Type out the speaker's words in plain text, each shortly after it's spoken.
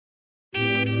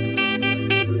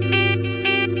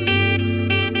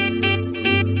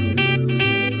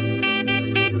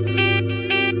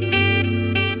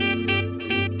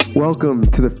Welcome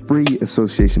to the Free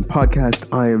Association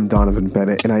Podcast. I am Donnovan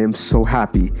Bennett, and I am so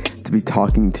happy to be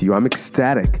talking to you. I'm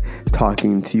ecstatic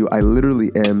talking to you. I literally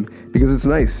am, because it's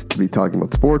nice to be talking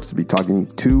about sports, to be talking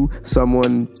to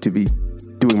someone, to be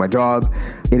doing my job.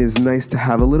 It is nice to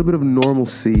have a little bit of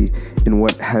normalcy in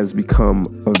what has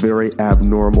become a very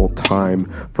abnormal time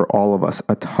for all of us,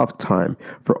 a tough time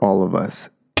for all of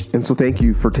us. And so thank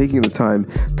you for taking the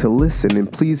time to listen, and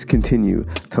please continue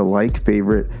to like,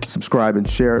 favorite, subscribe, and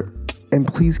share. And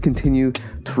please continue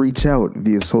to reach out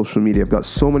via social media. I've got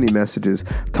so many messages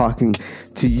talking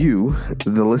to you,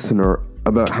 the listener,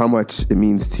 about how much it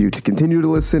means to you to continue to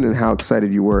listen and how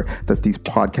excited you were that these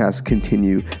podcasts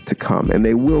continue to come. And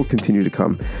they will continue to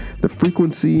come. The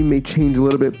frequency may change a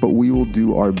little bit, but we will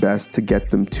do our best to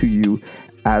get them to you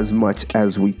as much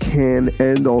as we can.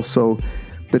 And also,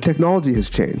 the technology has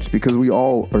changed because we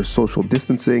all are social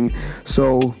distancing.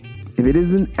 So if it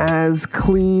isn't as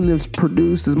clean as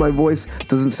produced, as my voice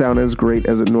doesn't sound as great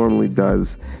as it normally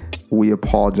does, we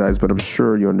apologize, but I'm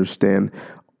sure you understand.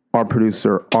 Our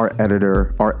producer, our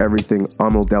editor, our everything,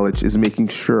 Amil Delic, is making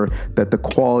sure that the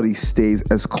quality stays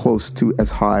as close to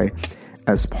as high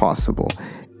as possible.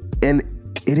 And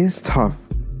it is tough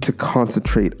to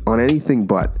concentrate on anything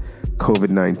but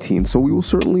COVID-19. So we will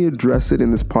certainly address it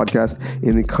in this podcast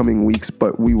in the coming weeks,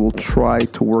 but we will try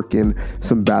to work in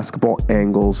some basketball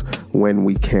angles when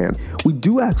we can. We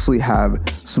do actually have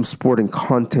some sporting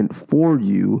content for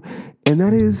you, and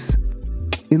that is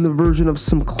in the version of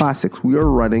some classics. We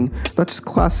are running not just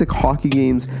classic hockey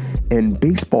games and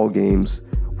baseball games.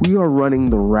 We are running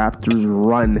the Raptors'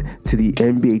 run to the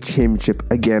NBA championship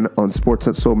again on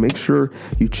Sportsnet. So make sure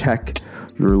you check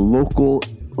your local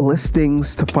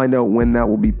listings to find out when that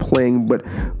will be playing. But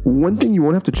one thing you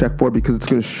won't have to check for, because it's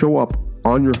going to show up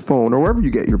on your phone or wherever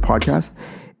you get your podcast,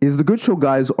 is the Good Show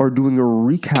guys are doing a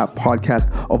recap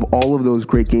podcast of all of those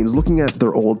great games, looking at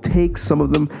their old takes. Some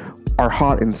of them are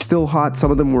hot and still hot.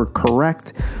 Some of them were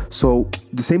correct. So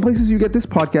the same places you get this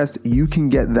podcast, you can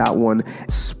get that one.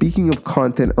 Speaking of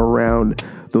content around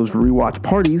those rewatch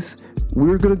parties,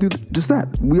 we're going to do just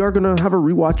that. We are going to have a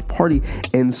rewatch party.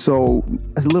 And so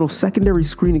as a little secondary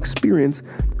screen experience,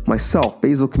 myself,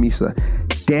 Faizal, Khamisa,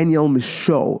 Danielle,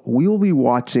 Michaud, we will be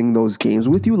watching those games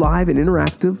with you live and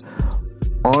interactive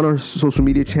on our social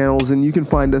media channels. And you can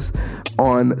find us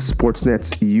on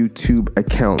Sportsnet's YouTube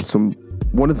account. So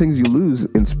one of the things you lose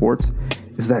in sports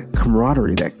is that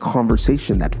camaraderie, that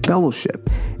conversation, that fellowship.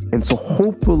 And so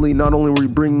hopefully not only will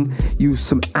we bring you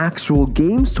some actual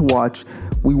games to watch,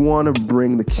 we want to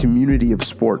bring the community of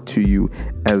sport to you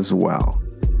as well.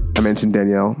 I mentioned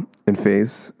Danielle and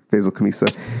Faizal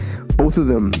Khamisa. Both of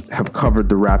them have covered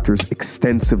the Raptors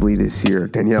extensively this year.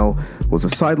 Danielle was a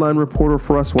sideline reporter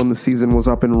for us when the season was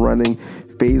up and running.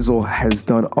 Faizal has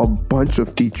done a bunch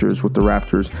of features with the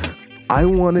Raptors. I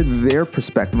wanted their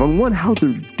perspective on, one, how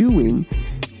they're doing,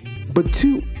 but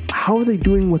two, how are they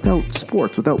doing without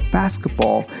sports, without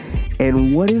basketball,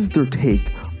 and what is their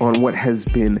take on what has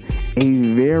been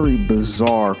a very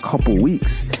bizarre couple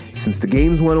weeks since the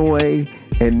games went away,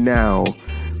 and now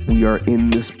we are in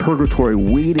this purgatory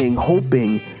waiting,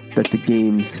 hoping that the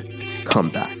games come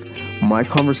back. My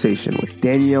conversation with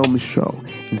Danielle, Michaud,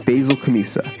 and Faizal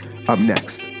Khamisa up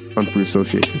next on Free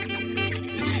Association.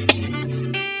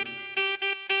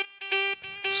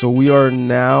 So we are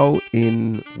now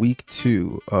in week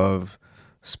 2 of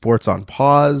sports on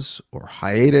pause or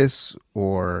hiatus,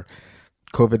 or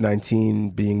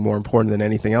COVID-19 being more important than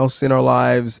anything else in our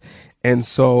lives. And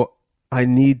so I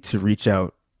need to reach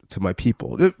out to my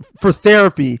people for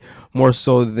therapy more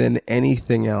so than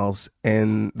anything else.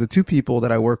 And the two people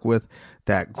that I work with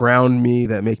that ground me,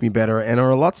 that make me better, and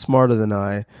are a lot smarter than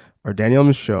I, are Danielle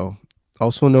Michaud,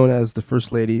 also known as the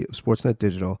First Lady of Sportsnet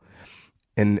Digital,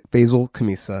 and Faizal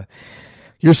Khamisa.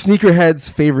 Your sneakerhead's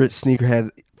favorite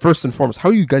sneakerhead. First and foremost, how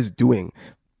are you guys doing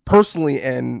personally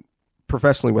and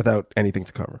professionally without anything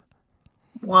to cover?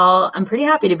 Well, I'm pretty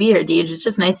happy to be here, Deej. It's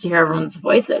just nice to hear everyone's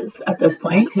voices at this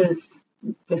point, because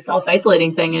the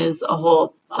self-isolating thing is a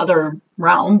whole other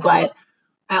realm. But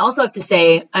I also have to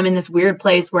say, I'm in this weird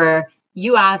place where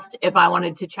you asked if I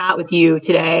wanted to chat with you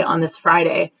today on this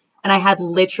Friday, and I had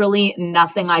literally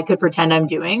nothing I could pretend I'm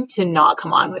doing to not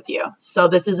come on with you. So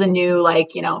this is a new,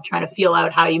 trying to feel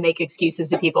out how you make excuses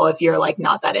to people if you're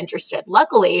not that interested.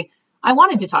 Luckily, I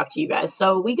wanted to talk to you guys,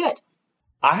 so we good.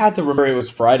 I had to remember it was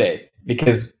Friday,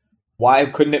 because why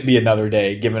couldn't it be another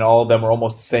day, given all of them are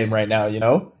almost the same right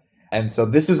now, And so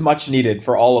this is much needed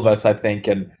for all of us, I think.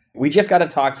 And we just got to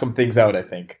talk some things out, I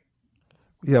think.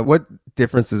 Yeah, what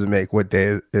difference does it make what day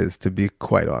it is, to be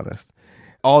quite honest?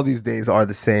 all these days are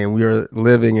the same. We are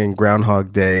living in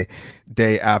Groundhog Day,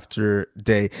 day after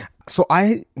day. So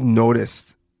I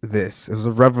noticed this. It was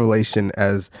a revelation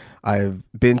as I've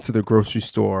been to the grocery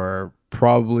store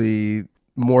probably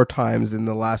more times in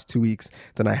the last 2 weeks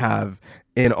than I have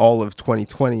in all of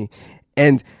 2020.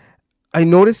 And I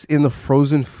noticed in the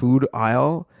frozen food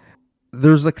aisle,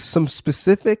 there's like some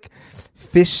specific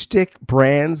fish stick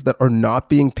brands that are not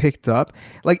being picked up.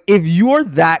 Like, if you're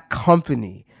that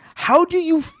company, how do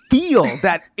you feel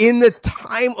that in the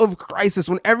time of crisis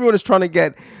when everyone is trying to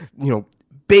get,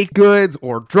 baked goods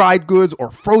or dried goods or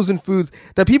frozen foods,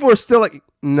 that people are still like,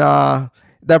 nah,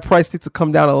 that price needs to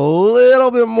come down a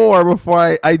little bit more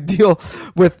before I deal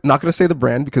with, not going to say the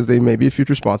brand because they may be a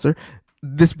future sponsor,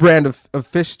 this brand of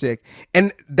fish stick.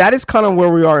 And that is kind of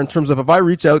where we are in terms of, if I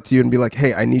reach out to you and be like,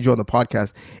 hey, I need you on the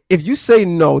podcast, if you say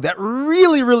no, that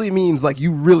really, really means like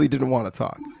you really didn't want to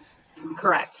talk.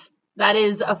 Correct. That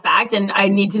is a fact. And I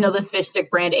need to know this fish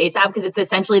stick brand ASAP because it's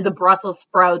essentially the Brussels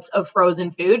sprouts of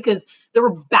frozen food, because there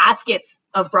were baskets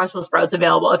of Brussels sprouts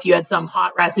available if you had some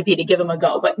hot recipe to give them a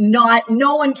go. But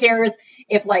no one cares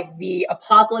if like the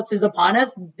apocalypse is upon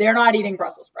us. They're not eating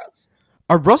Brussels sprouts.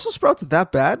 Are Brussels sprouts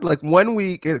that bad? Like, when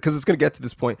we, because it's going to get to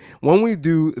this point, when we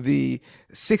do the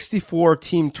 64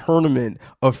 team tournament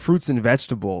of fruits and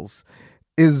vegetables,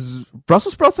 is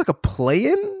Brussels sprouts like a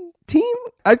play-in team?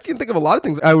 I can think of a lot of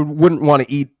things I wouldn't want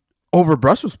to eat over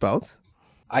Brussels sprouts.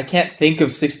 I can't think of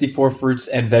 64 fruits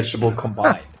and vegetable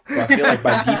combined. So I feel like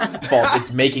by default,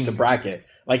 it's making the bracket.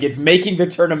 Like, it's making the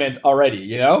tournament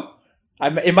already,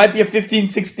 It might be a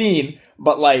 15-16,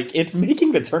 but like, it's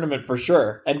making the tournament for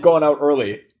sure and going out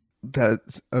early.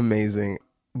 That's amazing.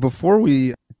 Before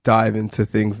we dive into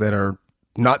things that are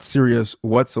not serious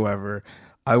whatsoever,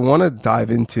 I want to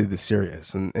dive into the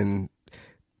serious and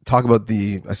talk about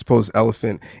the, I suppose,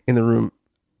 elephant in the room.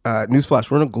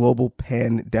 Newsflash, we're in a global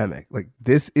pandemic. Like,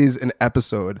 this is an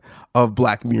episode of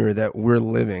Black Mirror that we're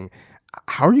living.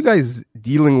 How are you guys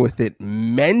dealing with it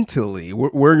mentally?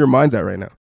 Where are your minds at right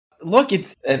now? Look,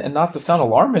 it's, and not to sound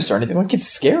alarmist or anything, like, it's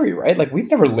scary, right? Like, we've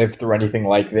never lived through anything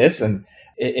like this, and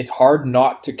it's hard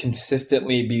not to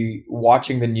consistently be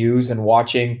watching the news and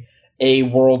watching a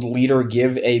world leader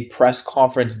give a press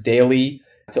conference daily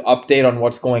to update on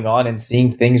what's going on and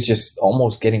seeing things just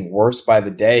almost getting worse by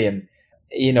the day. And,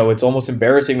 it's almost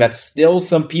embarrassing that still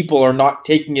some people are not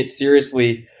taking it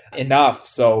seriously enough.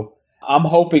 So I'm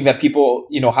hoping that people,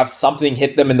 have something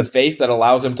hit them in the face that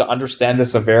allows them to understand the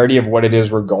severity of what it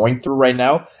is we're going through right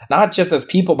now, not just as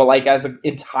people, but like as an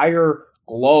entire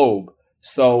globe.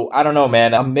 So I don't know,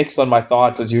 man. I'm mixed on my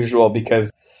thoughts as usual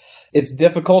because it's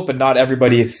difficult, but not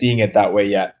everybody is seeing it that way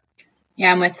yet.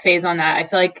 Yeah, I'm with Faizal on that. I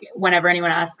feel like whenever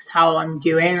anyone asks how I'm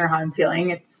doing or how I'm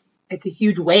feeling, it's a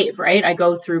huge wave, right? I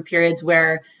go through periods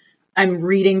where I'm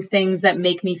reading things that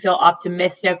make me feel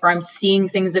optimistic, or I'm seeing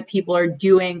things that people are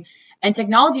doing. And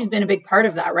technology has been a big part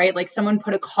of that, right? Like,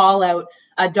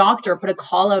 a doctor put a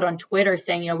call out on Twitter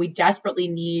saying, we desperately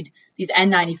need these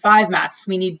N95 masks.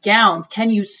 We need gowns. Can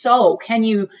you sew?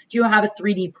 Do you have a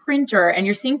 3D printer? And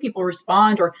you're seeing people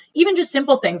respond, or even just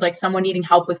simple things like someone needing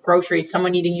help with groceries,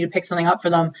 someone needing you to pick something up for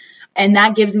them. And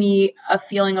that gives me a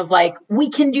feeling of like, we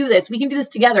can do this. We can do this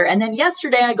together. And then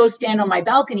yesterday I go stand on my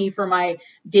balcony for my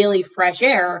daily fresh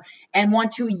air and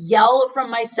want to yell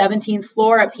from my 17th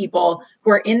floor at people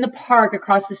who are in the park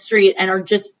across the street and are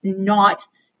just not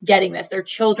getting this. They're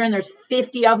children. There's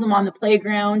 50 of them on the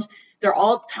playground. They're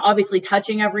all obviously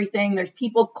touching everything. There's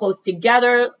people close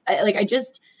together.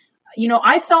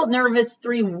 I felt nervous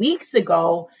 3 weeks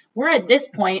ago. We're at this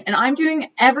point and I'm doing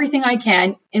everything I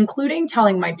can, including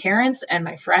telling my parents and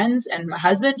my friends and my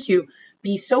husband to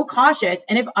be so cautious.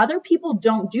 And if other people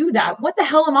don't do that, what the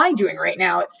hell am I doing right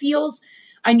now?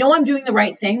 I know I'm doing the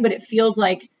right thing, but it feels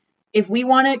like if we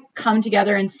want to come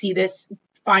together and see this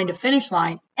find a finish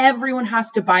line, everyone has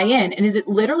to buy in. And is it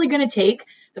literally going to take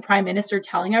the prime minister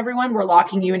telling everyone we're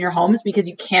locking you in your homes because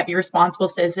you can't be responsible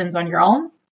citizens on your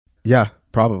own? Yeah,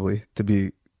 probably, to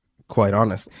be quite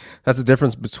honest. That's the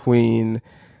difference between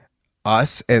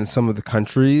us and some of the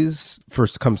countries.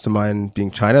 First comes to mind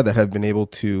being China, that have been able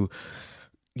to,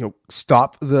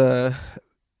 stop the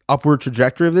upward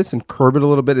trajectory of this and curb it a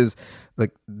little bit. Is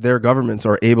like their governments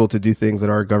are able to do things that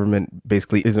our government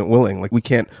basically isn't willing. Like, we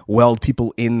can't weld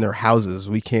people in their houses.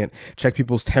 We can't check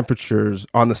people's temperatures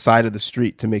on the side of the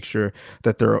street to make sure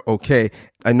that they're okay.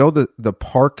 I know that the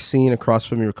park scene across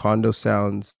from your condo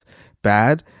sounds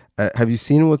bad. Have you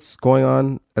seen what's going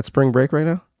on at spring break right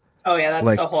now? Oh yeah,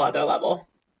 that's a whole other level.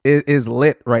 It is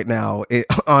lit right now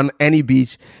on any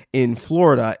beach in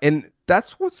Florida. And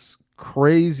that's what's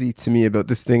crazy to me about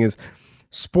this thing is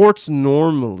sports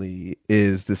normally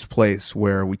is this place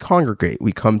where we congregate,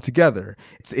 we come together.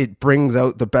 It brings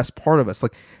out the best part of us.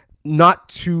 Like, not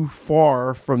too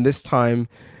far from this time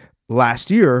last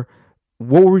year,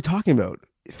 what were we talking about?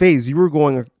 Faze, you were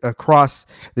going across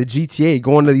the GTA,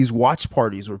 going to these watch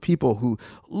parties where people who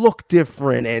look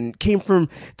different and came from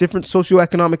different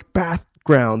socioeconomic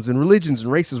backgrounds and religions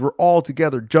and races were all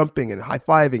together jumping and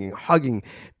high-fiving and hugging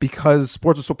because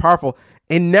sports are so powerful.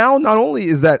 And now not only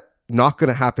is that not going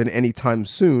to happen anytime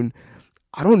soon,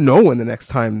 I don't know when the next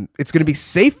time it's going to be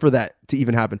safe for that to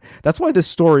even happen. That's why this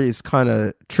story is kind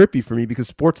of trippy for me, because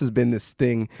sports has been this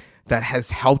thing that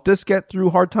has helped us get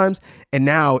through hard times. And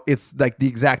now it's like the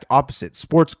exact opposite.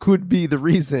 Sports could be the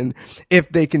reason, if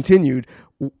they continued,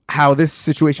 how this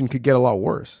situation could get a lot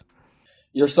worse.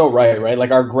 You're so right?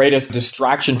 Like, our greatest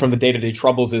distraction from the day-to-day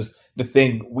troubles is the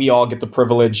thing we all get the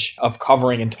privilege of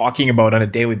covering and talking about on a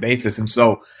daily basis. And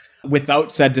so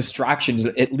without said distractions,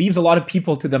 it leaves a lot of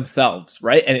people to themselves,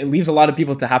 right? And it leaves a lot of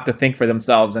people to have to think for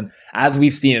themselves. And as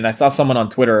we've seen, and I saw someone on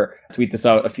Twitter tweet this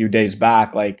out a few days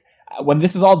back, like, when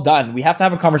this is all done, we have to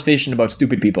have a conversation about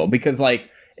stupid people, because like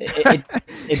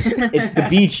it's the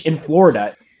beach in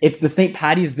Florida. It's the St.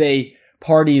 Paddy's Day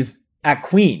parties at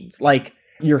Queens. Like,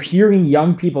 you're hearing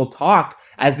young people talk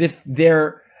as if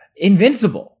they're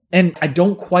invincible. And I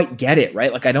don't quite get it,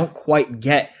 right? Like, I don't quite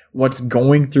get what's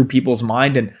going through people's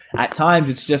mind. And at times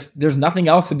it's just, there's nothing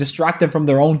else to distract them from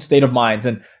their own state of minds.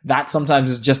 And that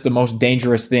sometimes is just the most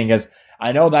dangerous thing. As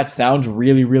I know that sounds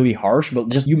really, really harsh, but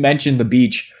just, you mentioned the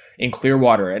beach in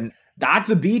Clearwater. And that's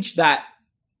a beach that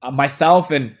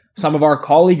myself and some of our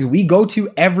colleagues, we go to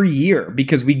every year,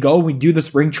 because we do the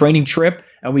spring training trip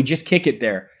and we just kick it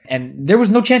there. And there was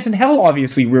no chance in hell,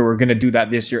 obviously, we were going to do that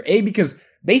this year. A, because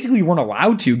basically we weren't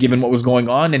allowed to, given what was going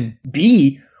on. And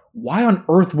B, why on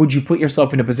earth would you put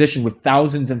yourself in a position with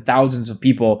thousands and thousands of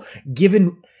people,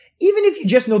 given, even if you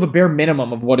just know the bare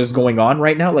minimum of what is going on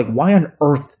right now, like, why on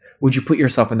earth would you put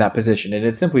yourself in that position? And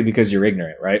it's simply because you're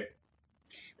ignorant, right?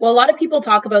 Well, a lot of people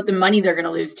talk about the money they're going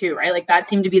to lose too, right? Like, that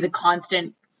seemed to be the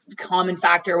constant common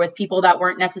factor with people that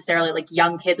weren't necessarily like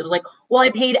young kids. It was like, well, I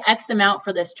paid X amount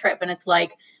for this trip. And it's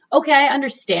like, okay, I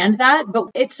understand that, but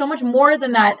it's so much more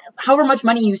than that. However much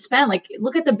money you spend, like,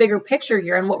 look at the bigger picture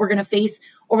here and what we're going to face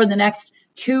over the next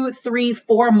 2, 3,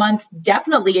 4 months,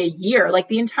 definitely a year. Like,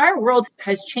 the entire world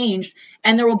has changed,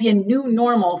 and there will be a new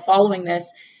normal following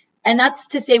this. And that's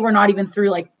to say we're not even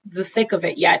through like the thick of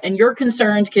it yet. And you're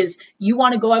concerned because you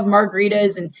want to go have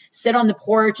margaritas and sit on the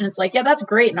porch. And it's like, yeah, that's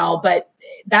great and all, but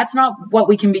that's not what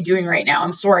we can be doing right now.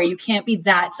 I'm sorry. You can't be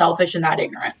that selfish and that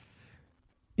ignorant.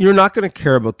 You're not going to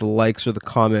care about the likes or the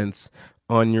comments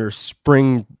on your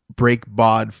spring break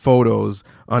bod photos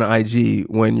on IG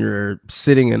when you're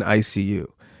sitting in ICU.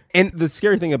 And the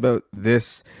scary thing about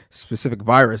this specific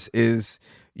virus is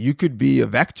you could be a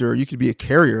vector, you could be a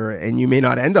carrier, and you may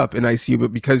not end up in ICU,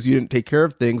 but because you didn't take care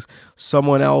of things,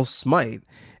 someone else might.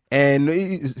 And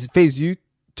Faze, you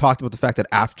talked about the fact that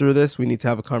after this, we need to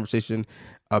have a conversation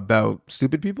about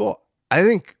stupid people. I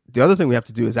think the other thing we have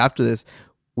to do is, after this,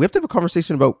 we have to have a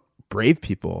conversation about brave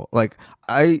people. Like,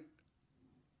 I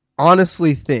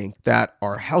honestly think that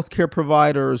our healthcare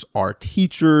providers, our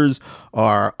teachers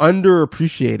are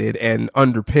underappreciated and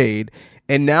underpaid.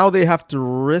 And now they have to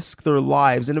risk their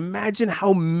lives. And imagine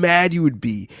how mad you would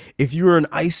be if you were an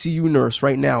ICU nurse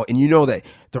right now and you know that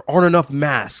there aren't enough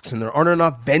masks and there aren't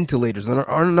enough ventilators and there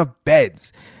aren't enough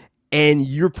beds, and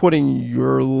you're putting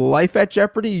your life at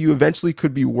jeopardy. You eventually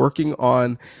could be working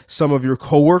on some of your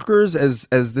coworkers as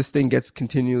this thing gets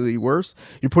continually worse.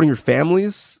 You're putting your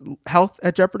family's health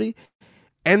at jeopardy.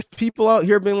 And people out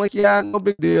here being like, yeah, no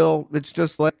big deal. It's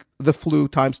just like the flu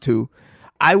times 2.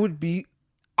 I would be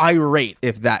irate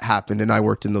if that happened and I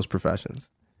worked in those professions.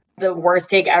 The worst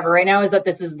take ever right now is that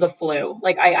this is the flu.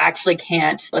 Like, I actually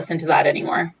can't listen to that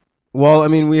anymore. Well, I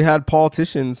mean, we had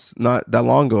politicians not that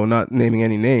long ago, not naming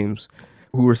any names,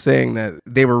 who were saying that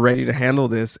they were ready to handle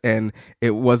this and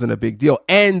it wasn't a big deal,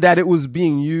 and that it was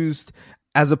being used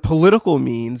as a political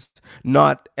means,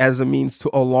 not as a means to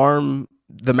alarm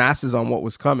the masses on what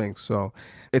was coming. So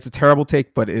it's a terrible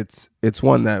take, but it's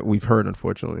one that we've heard,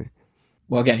 unfortunately.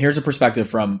 Well, again, here's a perspective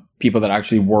from people that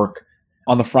actually work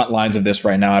on the front lines of this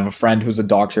right now. I have a friend who's a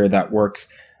doctor that works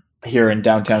here in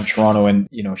downtown Toronto. And,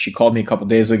 she called me a couple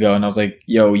days ago and I was like,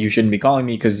 yo, you shouldn't be calling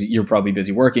me because you're probably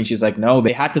busy working. She's like, no,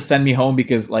 they had to send me home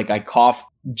because like I coughed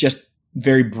just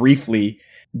very briefly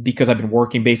because I've been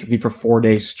working basically for 4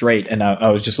 days straight. And I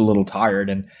was just a little tired.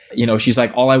 And, she's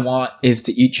like, all I want is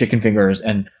to eat chicken fingers.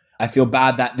 And I feel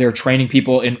bad that they're training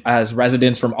people in as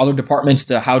residents from other departments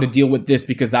to how to deal with this,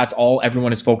 because that's all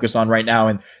everyone is focused on right now.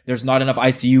 And there's not enough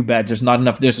ICU beds. There's not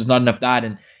enough this. There's not enough that.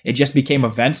 And it just became a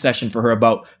vent session for her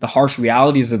about the harsh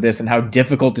realities of this and how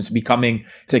difficult it's becoming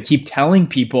to keep telling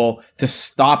people to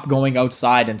stop going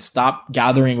outside and stop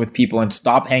gathering with people and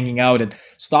stop hanging out and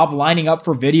stop lining up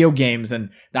for video games. And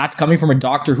that's coming from a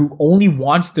doctor who only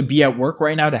wants to be at work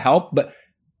right now to help, but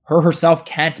her herself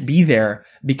can't be there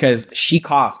because she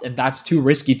coughed, and that's too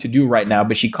risky to do right now.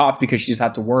 But she coughed because she just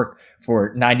had to work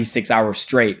for 96 hours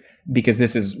straight, because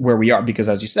this is where we are. Because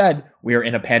as you said, we are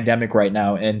in a pandemic right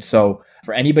now. And so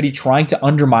for anybody trying to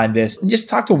undermine this, just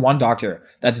talk to one doctor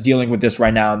that's dealing with this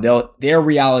right now, and their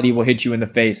reality will hit you in the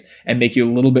face and make you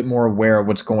a little bit more aware of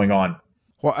what's going on.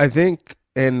 Well, I think,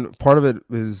 and part of it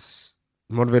is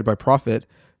motivated by profit,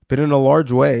 but in a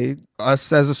large way,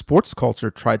 us as a sports culture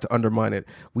tried to undermine it.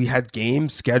 We had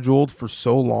games scheduled for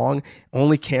so long,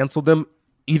 only canceled them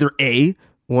either A,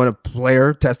 when a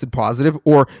player tested positive,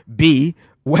 or B,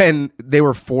 when they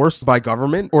were forced by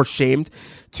government or shamed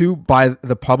to by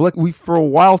the public. We, for a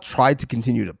while, tried to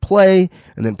continue to play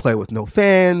and then play with no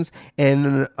fans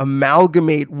and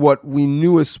amalgamate what we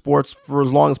knew as sports for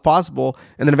as long as possible.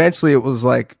 And then eventually it was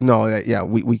like, no, yeah,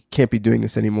 we can't be doing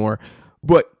this anymore.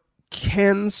 But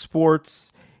can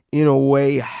sports, in a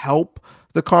way, help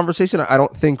the conversation? I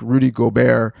don't think Rudy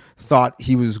Gobert thought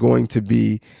he was going to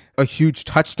be a huge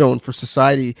touchstone for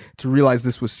society to realize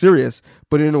this was serious,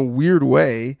 but in a weird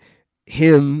way,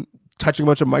 him touching a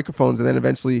bunch of microphones and then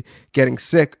eventually getting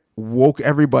sick woke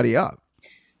everybody up.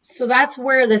 So that's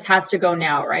where this has to go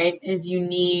now, right? Is you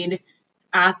need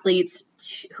athletes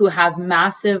who have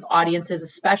massive audiences,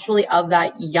 especially of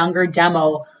that younger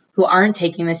demo, who aren't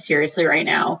taking this seriously right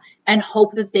now, and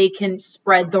hope that they can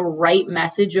spread the right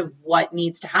message of what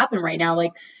needs to happen right now.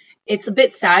 Like, it's a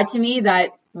bit sad to me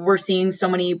that we're seeing so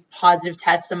many positive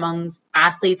tests amongst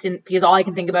athletes, and because all I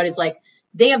can think about is like,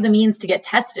 they have the means to get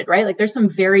tested, right? Like, there's some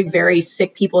very, very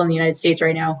sick people in the United States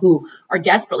right now who are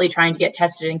desperately trying to get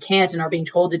tested and can't, and are being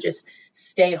told to just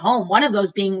stay home. One of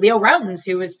those being Leo Routens,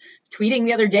 who was tweeting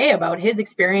the other day about his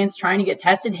experience trying to get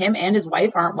tested. Him and his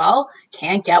wife aren't well,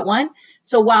 can't get one.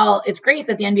 So while it's great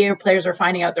that the NBA players are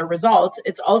finding out their results,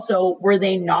 it's also, were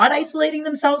they not isolating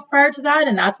themselves prior to that?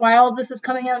 And that's why all of this is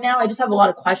coming out now. I just have a lot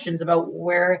of questions about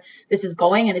where this is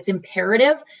going. And it's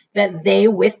imperative that they,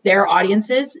 with their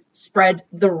audiences, spread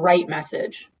the right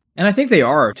message. And I think they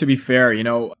are, to be fair. You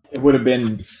know, it would have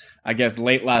been, I guess,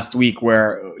 late last week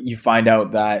where you find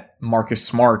out that Marcus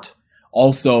Smart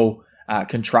also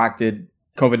contracted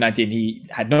COVID-19. He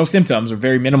had no symptoms or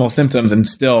very minimal symptoms and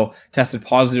still tested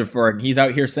positive for it. And he's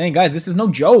out here saying, guys, this is no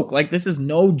joke. Like, this is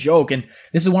no joke. And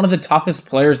this is one of the toughest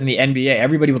players in the NBA.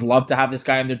 Everybody would love to have this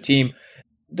guy on their team.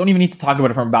 Don't even need to talk about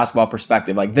it from a basketball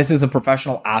perspective. Like, this is a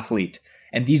professional athlete.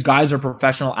 And these guys are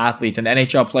professional athletes, and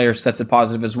NHL players tested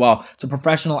positive as well. It's a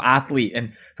professional athlete.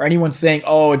 And for anyone saying,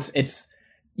 oh, it's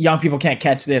young people can't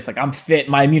catch this, like, I'm fit,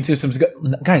 my immune system's good.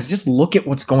 Guys, just look at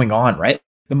what's going on, right?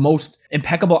 The most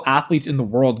impeccable athletes in the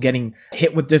world getting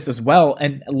hit with this as well.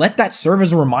 And let that serve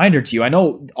as a reminder to you. I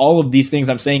know all of these things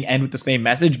I'm saying end with the same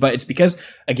message, but it's because,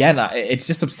 again, it's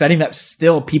just upsetting that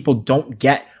still people don't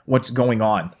get what's going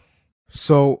on.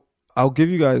 So I'll give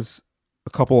you guys a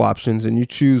couple options, and you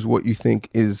choose what you think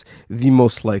is the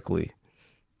most likely.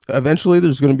 Eventually,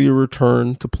 there's going to be a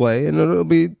return to play, and it'll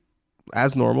be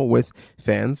as normal with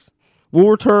fans. We'll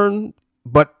return,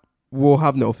 but we'll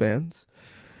have no fans.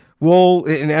 Well,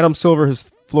 and Adam Silver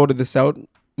has floated this out.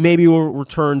 Maybe we'll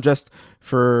return just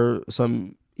for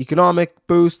some economic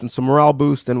boost and some morale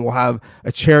boost, and we'll have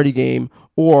a charity game.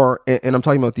 Or, and I'm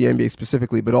talking about the NBA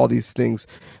specifically, but all these things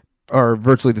are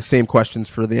virtually the same questions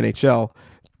for the NHL.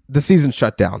 The season's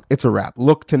shut down. It's a wrap.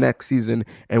 Look to next season,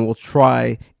 and we'll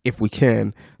try, if we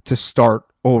can, to start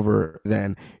over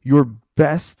then. Your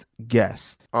best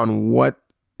guess on what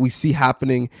we see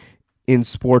happening in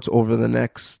sports over the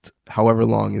next however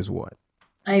long is what?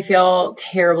 I feel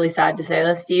terribly sad to say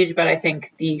this, Deej, but I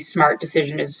think the smart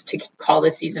decision is to call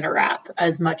this season a wrap,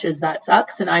 as much as that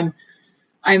sucks. And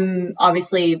I'm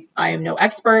obviously, I am no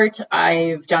expert.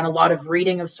 I've done a lot of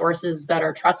reading of sources that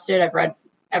are trusted. I've read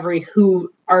every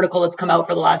WHO article that's come out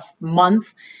for the last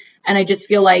month. And I just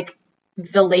feel like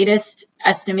the latest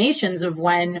estimations of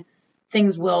when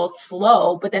things will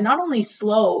slow, but then not only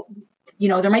slow, you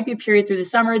know, there might be a period through the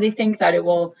summer. They think that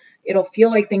it'll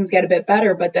feel like things get a bit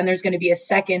better, but then there's going to be a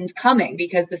second coming,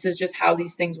 because this is just how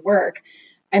these things work.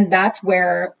 And that's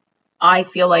where I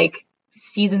feel like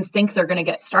seasons think they're going to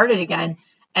get started again.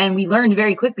 And we learned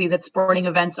very quickly that sporting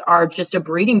events are just a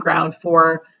breeding ground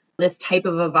for this type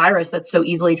of a virus that's so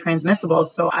easily transmissible.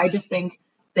 So I just think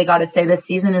they got to say this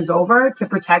season is over to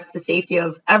protect the safety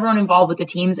of everyone involved with the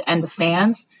teams and the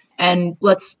fans. And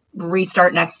let's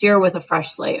restart next year with a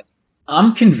fresh slate.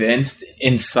 I'm convinced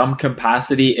in some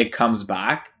capacity it comes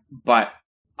back, but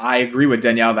I agree with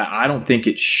Danielle that I don't think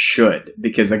it should,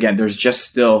 because again, there's just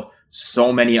still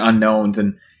so many unknowns.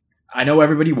 And I know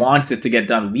everybody wants it to get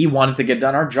done. We want it to get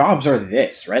done. Our jobs are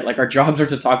this, right? Like our jobs are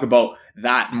to talk about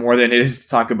that more than it is to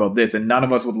talk about this. And none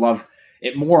of us would love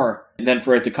it more than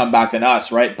for it to come back than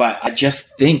us, right? But I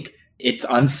just think it's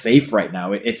unsafe right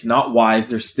now. It's not wise.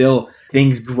 There's still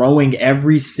things growing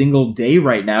every single day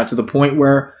right now to the point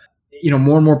where,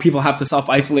 more and more people have to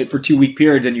self-isolate for 2-week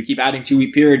periods, and you keep adding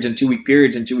 2-week periods and 2-week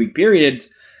periods and 2-week periods.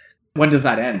 When does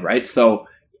that end, right? So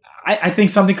I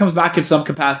think something comes back in some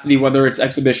capacity, whether it's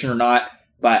exhibition or not,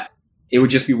 but it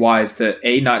would just be wise to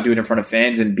A, not do it in front of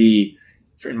fans, and B,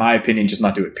 in my opinion, just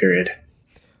not do it, period.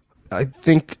 I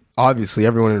think obviously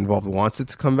everyone involved wants it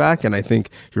to come back, and I think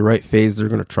you're right, FaZe, they're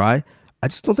going to try. I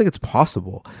just don't think it's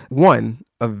possible. One,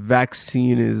 a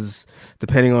vaccine is,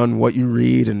 depending on what you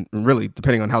read and really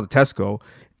depending on how the tests go,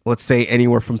 let's say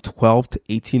anywhere from 12 to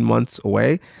 18 months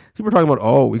away. People are talking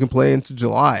about, we can play into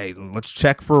July. Let's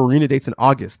check for arena dates in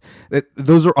August.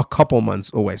 Those are a couple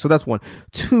months away. So that's one.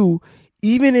 Two,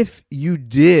 even if you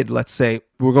did, let's say,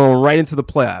 we're going right into the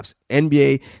playoffs,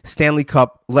 NBA, Stanley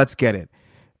Cup, let's get it.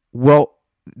 Well,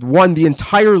 one, the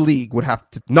entire league would have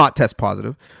to not test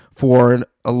positive for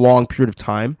a long period of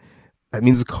time. That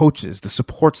means the coaches, the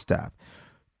support staff.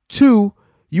 Two,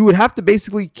 you would have to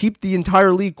basically keep the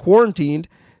entire league quarantined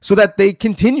so that they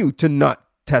continue to not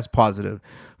test positive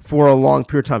for a long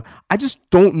period of time. I just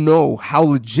don't know how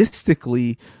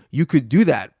logistically you could do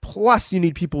that. Plus, you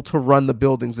need people to run the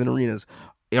buildings and arenas.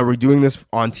 Are we doing this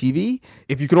on TV?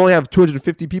 If you can only have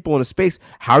 250 people in a space,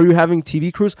 how are you having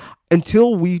TV crews?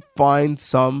 Until we find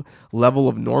some level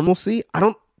of normalcy, I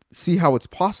don't see how it's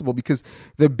possible, because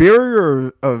the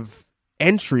barrier of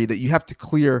entry that you have to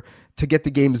clear to get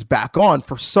the games back on,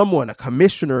 for someone, a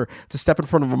commissioner, to step in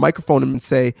front of a microphone and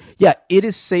say, yeah, it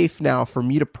is safe now for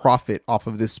me to profit off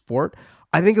of this sport,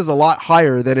 I think is a lot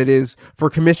higher than it is for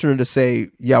a commissioner to say,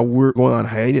 yeah, we're going on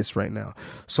hiatus right now.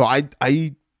 So I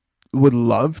would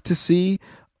love to see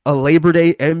a Labor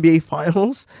Day NBA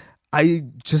Finals. I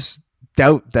just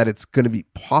doubt that it's going to be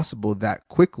possible that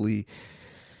quickly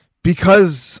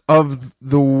because of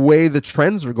the way the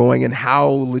trends are going and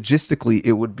how logistically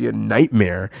it would be a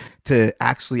nightmare to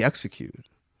actually execute.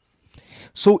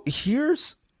 So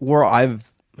here's where and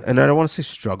I don't want to say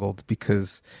struggled,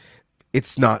 because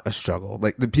it's not a struggle.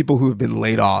 Like the people who have been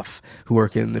laid off, who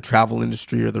work in the travel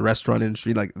industry or the restaurant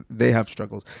industry, like they have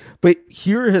struggles. But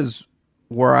here is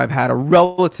where I've had a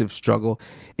relative struggle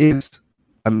is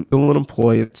I'm still an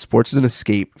employee. Sports is an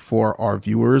escape for our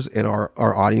viewers and our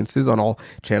audiences on all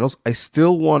channels. I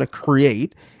still want to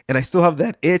create, and I still have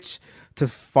that itch to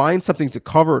find something to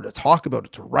cover, to talk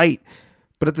about, to write.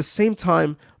 But at the same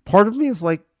time, part of me is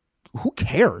like, who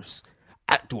cares?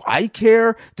 Do I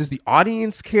care? Does the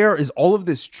audience care? Is all of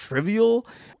this trivial?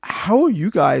 How are you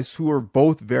guys, who are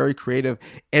both very creative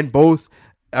and both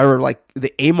are like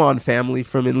the Amon family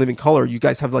from In Living Color, you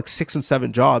guys have like 6 and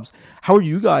 7 jobs. How are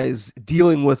you guys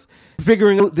dealing with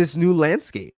figuring out this new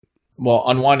landscape? Well,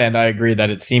 on one end, I agree that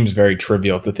it seems very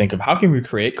trivial to think of how can we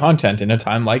create content in a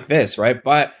time like this, right?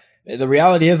 But the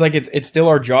reality is, like, it's still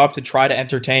our job to try to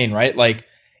entertain, right? Like,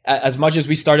 as much as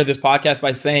we started this podcast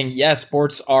by saying, yes,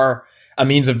 sports are a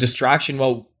means of distraction,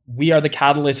 well, we are the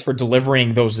catalyst for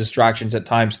delivering those distractions at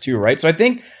times too, right? So I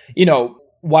think,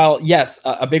 while yes,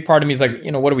 a big part of me is like,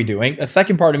 what are we doing? A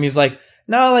second part of me is like,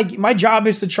 no, like my job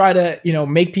is to try to,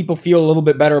 make people feel a little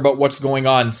bit better about what's going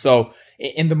on. So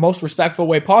in the most respectful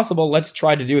way possible, let's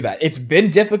try to do that. It's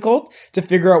been difficult to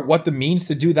figure out what the means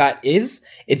to do that is.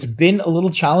 It's been a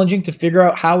little challenging to figure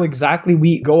out how exactly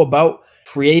we go about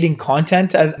creating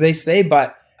content, as they say,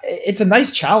 but it's a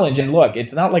nice challenge. And look,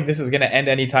 it's not like this is going to end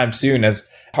anytime soon, as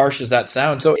harsh as that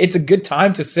sounds. So it's a good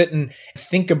time to sit and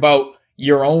think about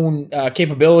your own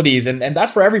capabilities. And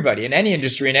that's for everybody in any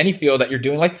industry, in any field that you're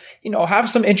doing. Like, have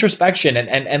some introspection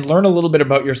and learn a little bit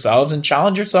about yourselves and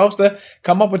challenge yourselves to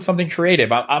come up with something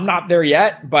creative. I'm not there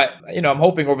yet, but, I'm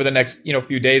hoping over the next,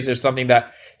 few days, there's something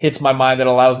that hits my mind that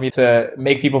allows me to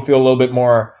make people feel a little bit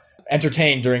more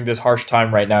entertained during this harsh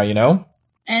time right now,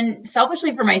 And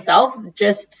selfishly for myself,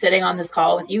 just sitting on this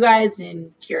call with you guys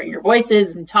and hearing your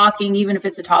voices and talking, even if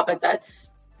it's a topic that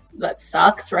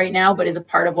sucks right now, but is a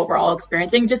part of what we're all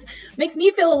experiencing, just makes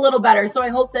me feel a little better. So I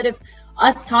hope that if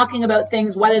us talking about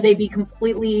things, whether they be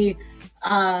completely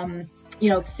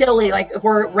silly, like if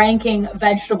we're ranking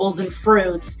vegetables and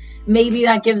fruits, maybe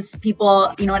that gives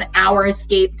people, an hour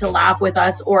escape to laugh with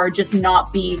us or just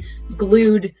not be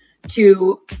glued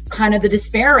to kind of the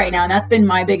despair right now. And that's been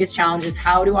my biggest challenge, is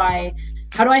how do I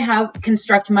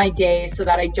construct my day so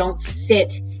that I don't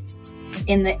sit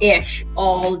in the ish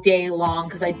all day long,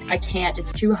 because I can't.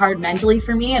 It's too hard mentally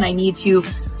for me, and I need to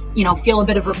feel a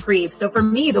bit of reprieve. So for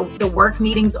me, the work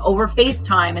meetings over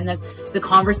FaceTime and the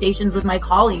conversations with my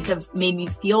colleagues have made me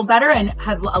feel better and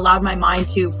have allowed my mind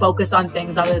to focus on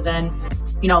things other than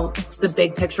the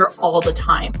big picture all the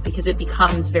time, because it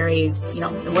becomes very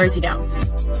it wears you down.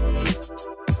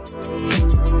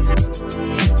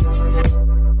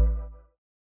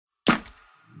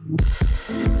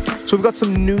 So we've got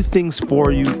some new things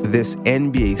for you this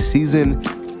NBA season.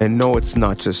 And no, it's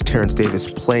not just Terrence Davis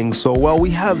playing so well. We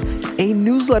have a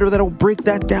newsletter that'll break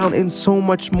that down and so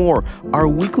much more. Our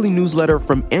weekly newsletter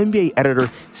from NBA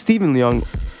editor Stephen Leung.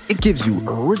 It gives you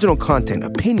original content,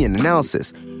 opinion,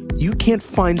 analysis. You can't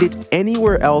find it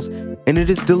anywhere else, and it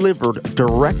is delivered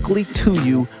directly to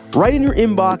you right in your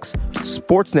inbox,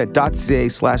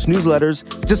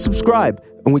 sportsnet.ca/newsletters. Just subscribe,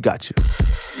 and we got you.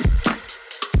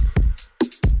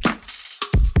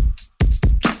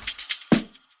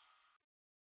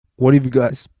 What have you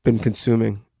guys been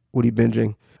consuming? What are you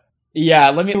binging?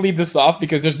 Yeah, let me lead this off,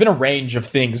 because there's been a range of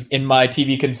things in my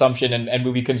TV consumption and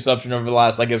movie consumption over the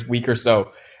last, week or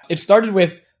so. It started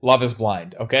with Love is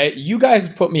Blind, okay? You guys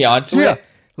put me onto it.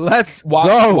 Let's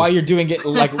go. While you're doing it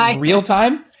real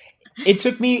time. It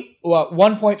took me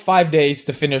 1.5 days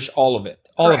to finish all of it.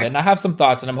 All of it. And I have some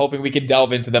thoughts, and I'm hoping we can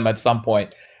delve into them at some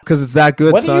point. Because it's that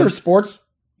good, Whether you're sports,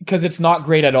 because it's not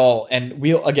great at all, and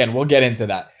we'll get into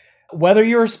that. Whether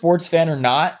you're a sports fan or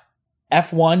not,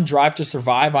 F1 Drive to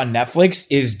Survive on Netflix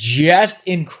is just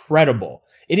incredible.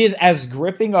 It is as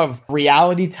gripping of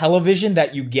reality television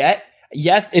that you get.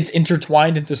 Yes, it's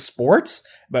intertwined into sports,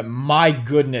 but my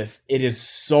goodness, it is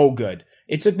so good.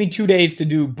 It took me 2 days to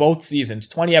do both seasons,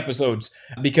 20 episodes,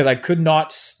 because I could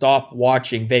not stop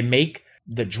watching. They make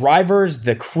the drivers,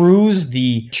 the crews,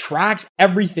 the tracks,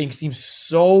 everything seems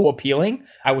so appealing.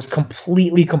 I was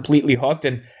completely hooked.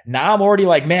 And now I'm already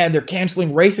like, man, they're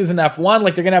canceling races in F1.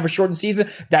 Like, they're going to have a shortened season.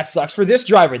 That sucks for this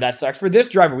driver. That sucks for this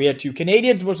driver. We had 2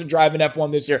 Canadians supposed to drive in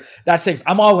F1 this year. That stinks.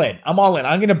 I'm all in. I'm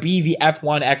going to be the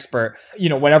F1 expert,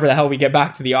 whenever the hell we get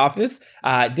back to the office.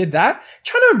 Did that.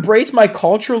 Trying to embrace my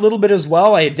culture a little bit as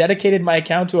well. I dedicated my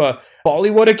account to a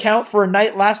Bollywood account for a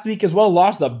night last week as well.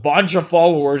 Lost a bunch of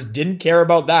followers. Didn't care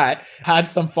about that. Had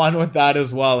some fun with that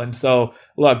as well. And so,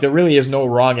 look, there really is no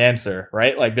wrong answer,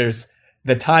 right? Like, there's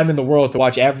the time in the world to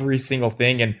watch every single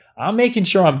thing, and I'm making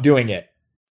sure I'm doing it.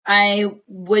 I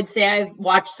would say I've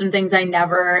watched some things I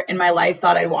never in my life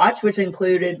thought I'd watch, which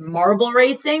included marble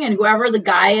racing, and whoever the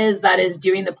guy is that is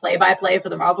doing the play-by-play for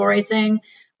the marble racing,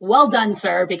 well done,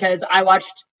 sir, because I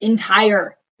watched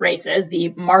entire races,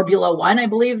 the Marbula one, I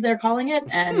believe they're calling it,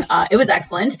 and it was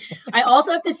excellent. I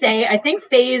also have to say, I think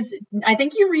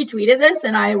you retweeted this,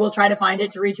 and I will try to find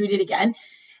it to retweet it again.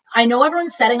 I know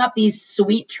everyone's setting up these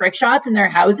sweet trick shots in their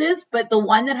houses, but the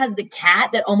one that has the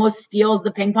cat that almost steals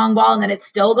the ping pong ball and then it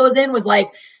still goes in was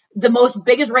like the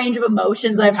biggest range of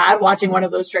emotions I've had watching one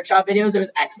of those trick shot videos. It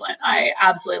was excellent. I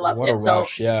absolutely loved it. What a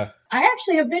rush, yeah. I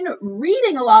actually have been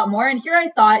reading a lot more, and here I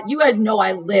thought, you guys know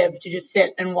I live to just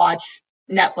sit and watch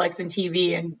Netflix and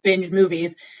TV and binge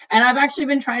movies, and I've actually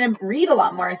been trying to read a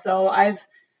lot more. So I've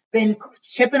been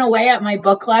chipping away at my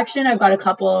book collection. I've got a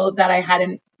couple that I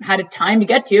hadn't had a time to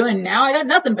get to, and now I got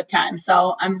nothing but time.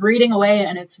 So I'm reading away,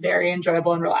 and it's very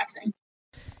enjoyable and relaxing.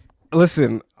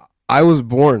 Listen, I was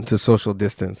born to social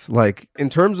distance. Like, in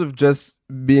terms of just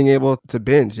being able to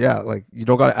binge, yeah, like, you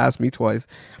don't got to ask me twice.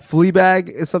 Fleabag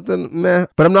is something meh,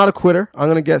 but I'm not a quitter. I'm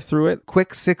going to get through it.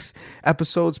 Quick 6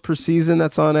 episodes per season.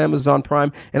 That's on Amazon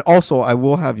Prime. And also, I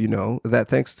will have you know that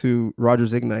thanks to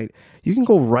Rogers Ignite, you can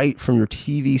go right from your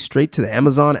TV straight to the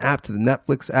Amazon app, to the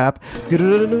Netflix app.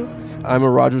 I'm a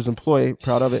Rogers employee,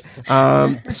 proud of it.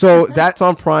 So that's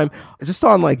on Prime. Just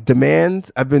on like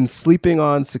demand, I've been sleeping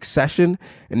on Succession,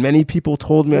 and many people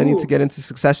told me I need to get into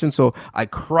Succession, so I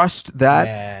crushed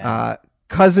that.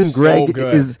 Cousin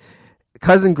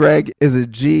Greg is a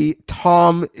G.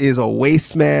 Tom is a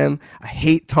waste man. I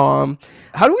hate Tom.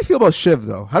 How do we feel about Shiv,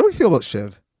 though? How do we feel about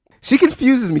Shiv? She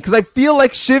confuses me because I feel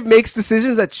like Shiv makes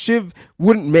decisions that Shiv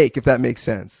wouldn't make, if that makes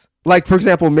sense. Like, for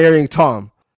example, marrying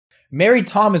Tom. Marry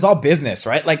Tom is all business,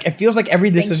 right? Like, it feels like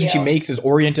every decision she makes is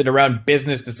oriented around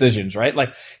business decisions, right?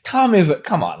 Like, Tom is,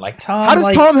 come on, like, Tom. How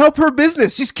does Tom help her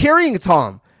business? She's carrying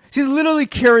Tom. She's literally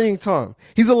carrying Tom.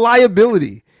 He's a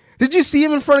liability. Did you see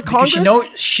him in front of Congress?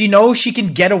 She knows she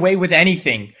can get away with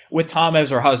anything with Tom as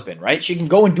her husband, right? She can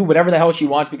go and do whatever the hell she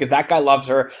wants because that guy loves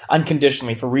her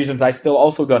unconditionally for reasons I still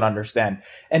also don't understand.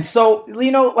 And so,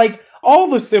 you know, like, all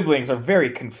the siblings are very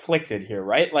conflicted here,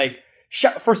 right? Like,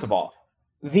 first of all,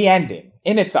 the ending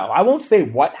in itself. I won't say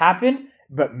what happened,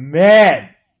 but man,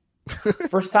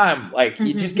 first time, like,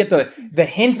 you just get the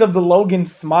hint of the Logan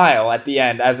smile at the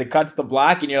end as it cuts to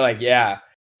black, and you're like, yeah.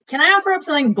 Can I offer up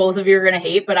something both of you are going to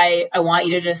hate, but I want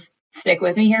you to just stick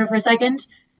with me here for a second?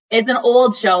 It's an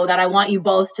old show that I want you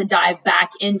both to dive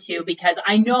back into because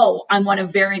I know I'm one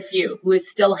of very few who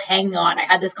is still hanging on. I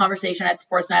had this conversation at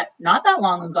Sportsnet not that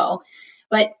long ago.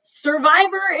 But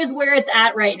Survivor is where it's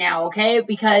at right now, okay?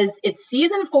 Because it's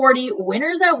season 40,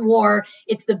 Winners at War.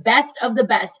 It's the best of the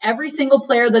best. Every single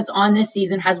player that's on this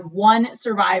season has won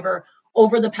Survivor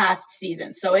over the past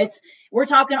season. So we're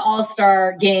talking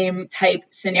all-star game type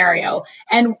scenario.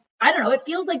 And I don't know, it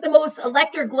feels like the most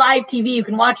electric live TV you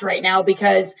can watch right now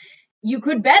because you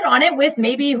could bet on it with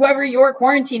maybe whoever you're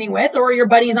quarantining with or your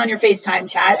buddies on your FaceTime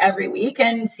chat every week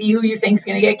and see who you think's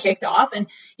going to get kicked off. And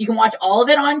you can watch all of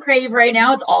it on Crave right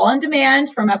now. It's all on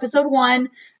demand from episode 1.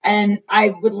 And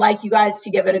I would like you guys to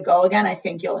give it a go again. I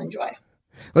think you'll enjoy.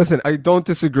 Listen, I don't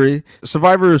disagree.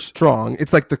 Survivor is strong.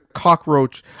 It's like the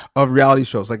cockroach of reality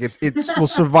shows. Like it will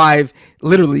survive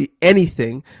literally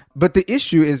anything. But the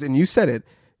issue is, and you said it,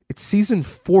 it's season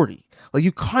 40. Like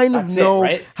you kind of know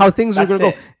right? How things are going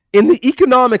to go. In the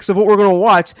economics of what we're going to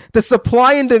watch, the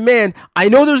supply and demand, I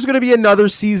know there's going to be another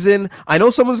season. I know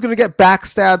someone's going to get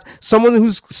backstabbed. Someone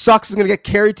who sucks is going to get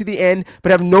carried to the end,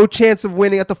 but have no chance of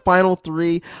winning at the final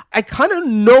 3. I kind of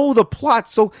know the plot,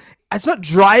 so it's not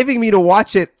driving me to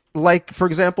watch it like, for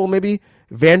example, maybe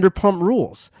Vanderpump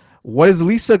Rules. What is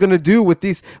Lisa going to do with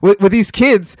these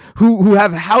kids who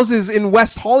have houses in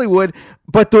West Hollywood,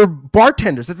 but they're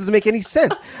bartenders? That doesn't make any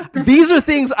sense. These are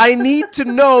things I need to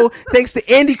know thanks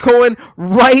to Andy Cohen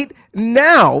right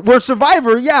now. Where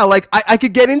Survivor, yeah, like I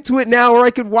could get into it now or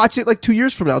I could watch it like 2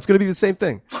 years from now. It's going to be the same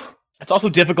thing. It's also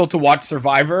difficult to watch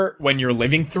Survivor when you're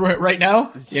living through it right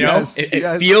now. You know,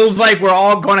 it feels like we're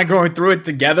all going through it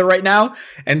together right now.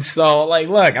 And so, like,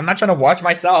 look, I'm not trying to watch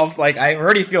myself. Like, I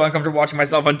already feel uncomfortable watching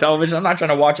myself on television. I'm not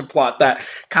trying to watch a plot that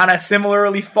kind of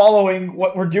similarly following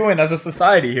what we're doing as a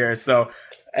society here. So,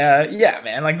 yeah,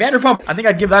 man, like Vanderpump, I think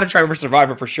I'd give that a try over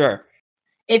Survivor for sure.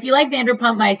 If you like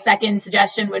Vanderpump, my second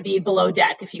suggestion would be Below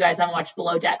Deck. If you guys haven't watched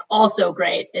Below Deck, also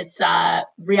great. It's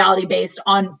reality based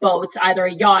on boats, either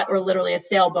a yacht or literally a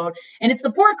sailboat. And it's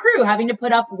the poor crew having to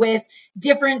put up with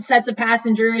different sets of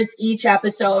passengers each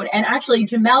episode. And actually,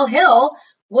 Jamel Hill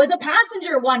was a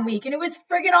passenger one week, and it was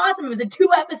friggin' awesome. It was a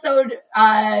 2-episode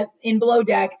in Below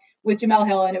Deck with Jamel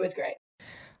Hill, and it was great.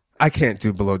 I can't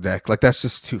do Below Deck. Like, that's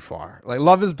just too far. Like,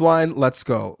 Love is Blind, let's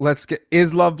go.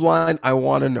 Is Love blind? I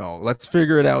want to know. Let's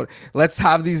figure it out. Let's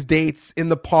have these dates in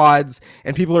the pods,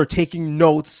 and people are taking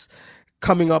notes,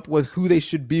 coming up with who they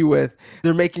should be with.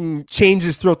 They're making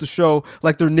changes throughout the show,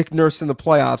 like they're Nick Nurse in the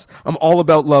playoffs. I'm all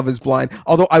about Love is Blind.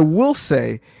 Although I will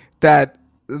say that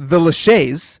the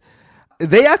Lachey's,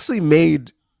 they actually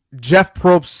made Jeff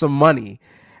Probst some money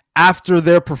after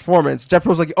their performance. Jeff Probst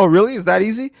was like, oh, really? Is that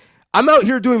easy? I'm out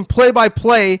here doing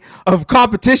play-by-play of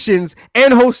competitions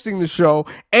and hosting the show,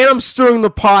 and I'm stirring the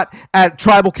pot at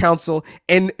Tribal Council,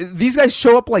 and these guys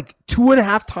show up like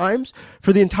 2.5 times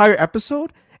for the entire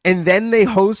episode, and then they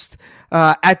host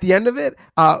at the end of it.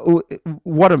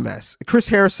 What a mess. Chris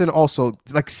Harrison also,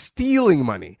 like, stealing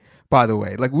money, by the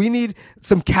way. Like, we need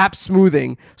some cap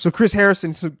smoothing so Chris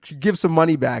Harrison should give some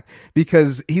money back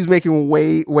because he's making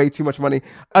way, way too much money.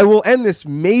 I will end this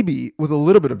maybe with a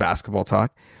little bit of basketball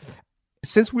talk.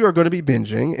 Since we are going to be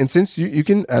binging, and since you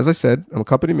can, as I said, I'm a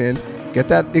company man, get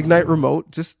that Ignite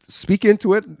remote, just speak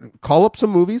into it, call up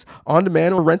some movies on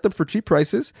demand or rent them for cheap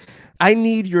prices. I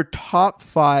need your top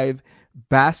 5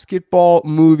 basketball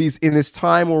movies in this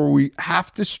time where we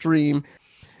have to stream.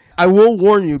 I will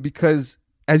warn you because,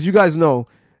 as you guys know,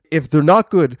 if they're not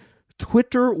good,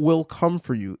 Twitter will come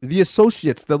for you. The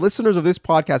associates, the listeners of this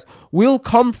podcast will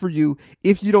come for you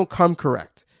if you don't come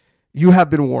correct. You have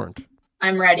been warned.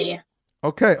 I'm ready.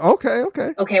 Okay.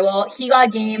 Okay, well, He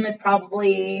Got Game is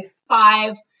probably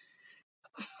 5.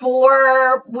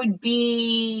 4 would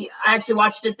be, I actually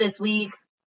watched it this week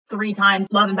 3 times.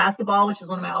 Love and Basketball, which is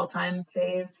one of my all-time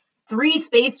faves. 3,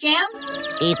 Space Jam.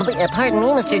 Pardon me,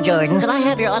 Mr. Jordan. Could I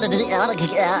have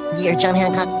your John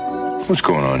Hancock? What's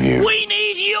going on here? We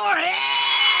need your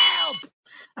help!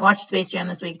 I watched Space Jam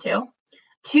this week, too.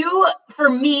 2, for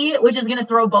me, which is going to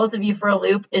throw both of you for a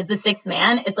loop, is The Sixth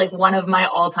Man. It's like one of my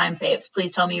all-time faves.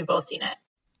 Please tell me you've both seen it.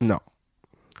 No,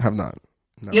 I have not.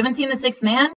 No. You haven't seen The Sixth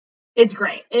Man? It's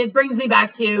great. It brings me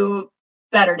back to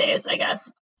better days, I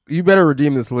guess. You better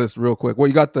redeem this list real quick. What,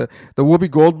 you got the Whoopi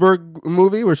Goldberg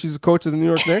movie where she's a coach of the New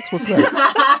York Knicks? What's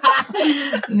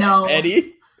that? No.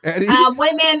 Eddie?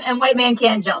 White man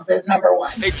can't jump is number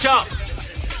one. Hey, Chump.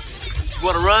 You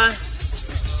want to run?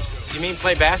 You mean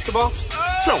play basketball?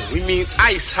 No, we mean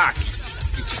ice hockey.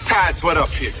 Get your tied butt up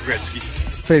here, Gretzky.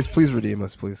 Faze, please redeem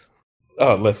us, please.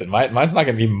 Oh, listen, mine's not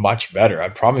going to be much better. I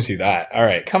promise you that. All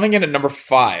right, coming in at number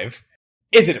 5.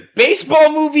 Is it a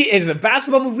baseball movie? Is it a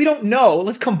basketball movie? We don't know.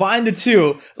 Let's combine the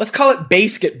two. Let's call it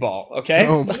basketball, okay?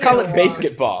 Let's call it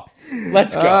basketball.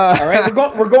 Let's go. All right,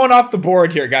 we're going off the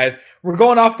board here, guys. We're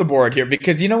going off the board here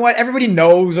because you know what? Everybody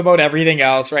knows about everything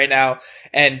else right now,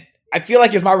 and I feel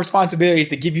like it's my responsibility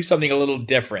to give you something a little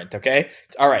different, okay?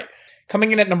 All right,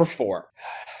 coming in at number 4.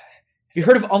 Have you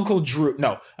heard of Uncle Drew?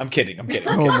 No, I'm kidding. Oh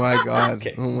my God.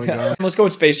 Oh my God. Let's go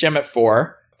with Space Jam at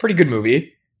 4. Pretty good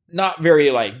movie. Not very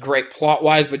great plot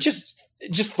wise, but just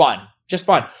fun. Just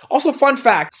fun. Also, fun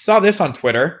fact, saw this on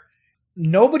Twitter.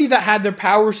 Nobody that had their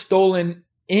powers stolen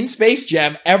in Space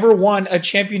Jam ever won a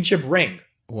championship ring.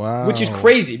 Wow. Which is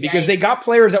crazy because they got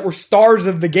players that were stars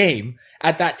of the game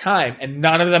at that time and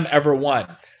none of them ever won.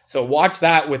 So watch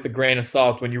that with a grain of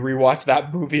salt when you rewatch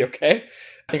that movie, okay?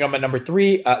 I think I'm at number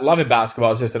 3. Love and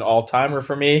Basketball is just an all-timer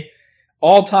for me.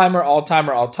 All-timer.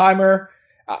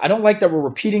 I don't like that we're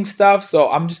repeating stuff, so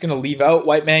I'm just going to leave out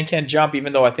White Man Can't Jump,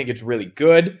 even though I think it's really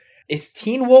good. Is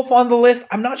Teen Wolf on the list?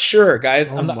 I'm not sure,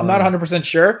 guys. I'm not 100%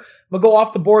 sure. I'm going to go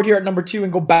off the board here at number 2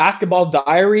 and go Basketball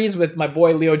Diaries with my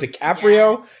boy Leo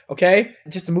DiCaprio, okay?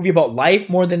 Just a movie about life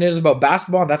more than it is about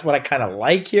basketball, and that's what I kind of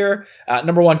like here.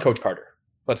 Number 1, Coach Carter.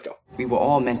 Let's go. We were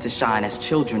all meant to shine as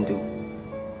children do.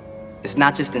 It's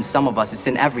not just in some of us, it's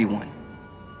in everyone.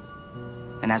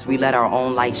 And as we let our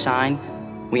own light shine,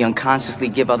 we unconsciously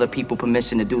give other people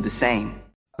permission to do the same.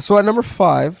 So at number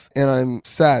 5, and I'm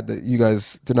sad that you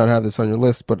guys did not have this on your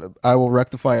list, but I will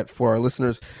rectify it for our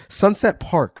listeners. Sunset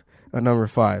Park at number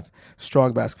 5,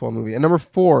 strong basketball movie. At number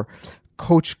 4,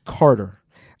 Coach Carter.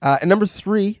 At number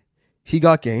 3, He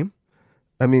Got Game.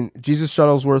 I mean, Jesus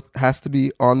Shuttlesworth has to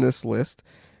be on this list.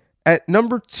 At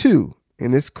number 2,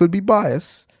 and this could be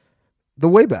bias, The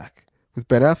Way Back with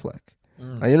Ben Affleck.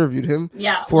 I interviewed him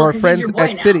for our friends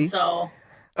at City. So.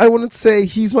 I wouldn't say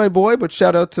he's my boy, but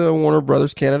shout out to Warner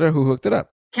Brothers Canada who hooked it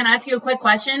up. Can I ask you a quick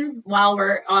question while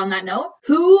we're on that note?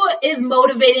 Who is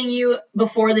motivating you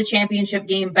before the championship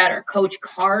game better, Coach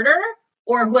Carter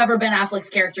or whoever Ben Affleck's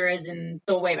character is in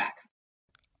The Way Back?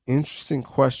 Interesting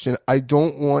question. I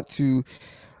don't want to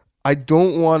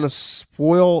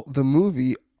spoil the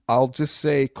movie. I'll just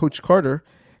say Coach Carter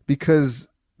because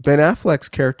Ben Affleck's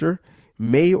character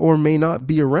may or may not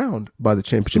be around by the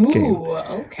championship game.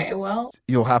 Okay, well.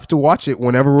 You'll have to watch it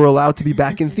whenever we're allowed to be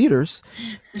back in theaters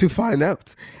to find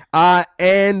out.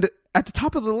 And at the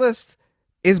top of the list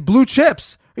is Blue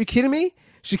Chips. Are you kidding me?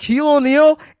 Shaquille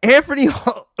O'Neal, Anthony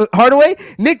Hardaway,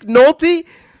 Nick Nolte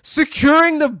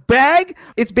securing the bag.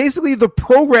 It's basically the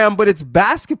program, but it's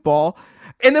basketball.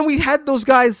 And then we had those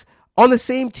guys on the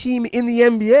same team in the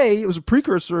NBA. It was a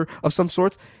precursor of some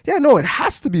sorts. Yeah, no, it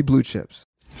has to be Blue Chips.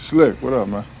 Slick, what up,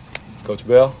 man? Coach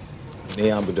Bell,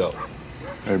 Neon Bedell.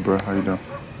 Hey, bro, how you doing?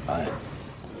 Hi.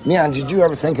 Neon, did you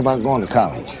ever think about going to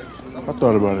college? I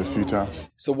thought about it a few times.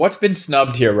 So what's been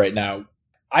snubbed here right now?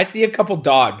 I see a couple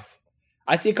dogs.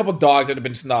 that have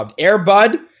been snubbed. Air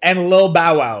Bud and Lil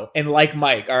Bow Wow and Like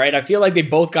Mike, all right? I feel like they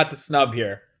both got the snub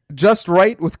here. Just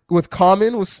Right with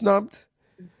Common was snubbed.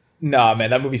 Nah, man,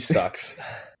 that movie sucks.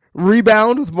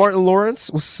 Rebound with Martin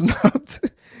Lawrence was snubbed.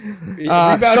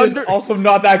 Rebound is also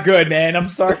not that good, man. I'm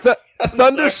sorry.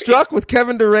 Thunderstruck with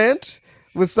Kevin Durant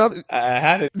was snubbed. I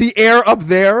had it. The Air Up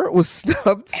There was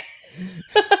snubbed.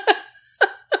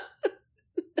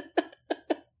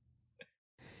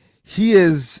 He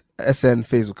is SN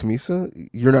Faizal Khamisa.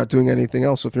 You're not doing anything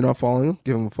else, so if you're not following him,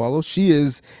 give him a follow. She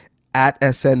is at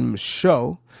SN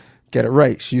Michaud. Get it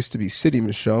right. She used to be City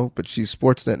Michaud, but she's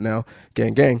Sportsnet now.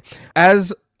 Gang, gang.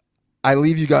 As I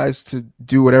leave you guys to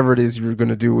do whatever it is you're going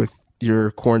to do with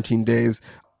your quarantine days,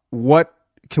 what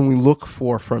can we look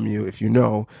for from you, if you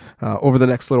know, over the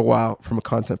next little while from a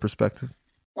content perspective?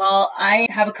 Well, I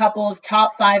have a couple of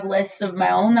top 5 lists of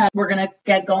my own that we're going to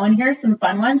get going here, some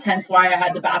fun ones, hence why I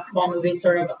had the basketball movie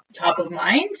sort of top of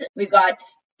mind. We've got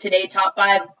today top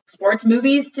 5 sports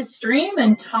movies to stream,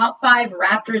 and top 5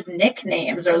 Raptors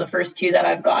nicknames are the first 2 that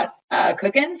I've got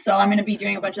cooking. So I'm going to be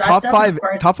doing a bunch of that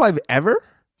stuff. Top 5 ever?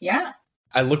 Yeah.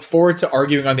 I look forward to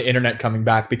arguing on the internet coming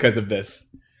back because of this.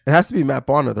 It has to be Matt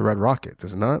Bonner, the Red Rocket,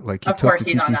 does it not? Like he of course took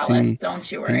the he's TTC. on that list,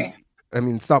 don't you worry.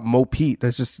 It's not Mo Pete.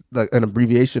 That's just like an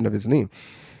abbreviation of his name.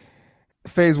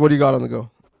 Faze, what do you got on the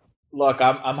go? Look,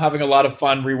 I'm having a lot of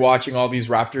fun rewatching all these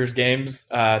Raptors games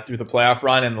through the playoff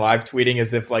run and live tweeting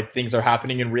as if like things are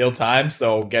happening in real time.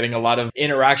 So getting a lot of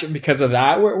interaction because of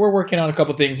that. We're working on a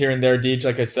couple things here and there, Deej,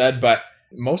 like I said, but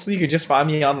mostly you can just find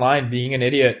me online being an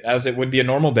idiot as it would be a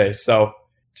normal day. So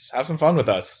just have some fun with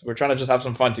us. We're trying to just have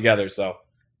some fun together. So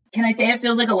can I say it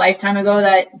feels like a lifetime ago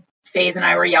that FaZe and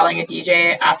I were yelling at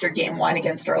DJ after game 1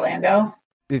 against Orlando?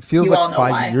 It feels like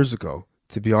 5 years ago,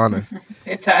 to be honest.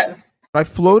 It does. I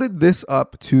floated this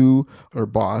up to our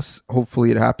boss.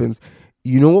 Hopefully it happens.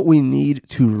 You know what we need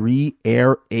to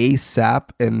re-air ASAP,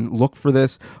 and look for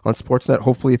this on Sportsnet,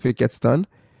 hopefully if it gets done?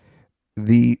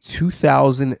 The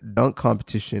 2000 dunk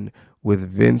competition with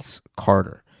Vince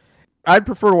Carter. I'd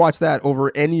prefer to watch that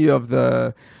over any of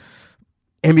the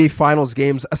NBA Finals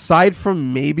games, aside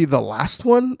from maybe the last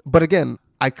one. But again,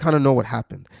 I kind of know what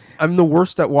happened. I'm the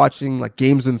worst at watching like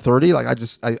games in 30. Like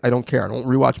I don't care. I don't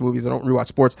rewatch movies. I don't rewatch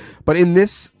sports. But in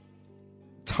this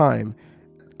time,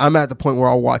 I'm at the point where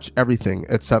I'll watch everything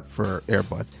except for Air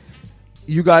Bud.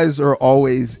 You guys are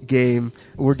always game.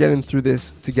 We're getting through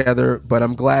this together, but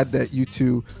I'm glad that you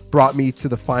two brought me to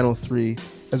the final 3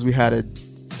 as we had a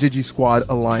Digi Squad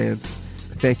alliance.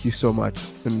 Thank you so much.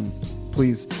 And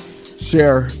please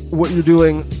share what you're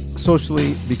doing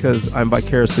socially, because I'm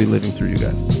vicariously living through you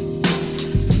guys.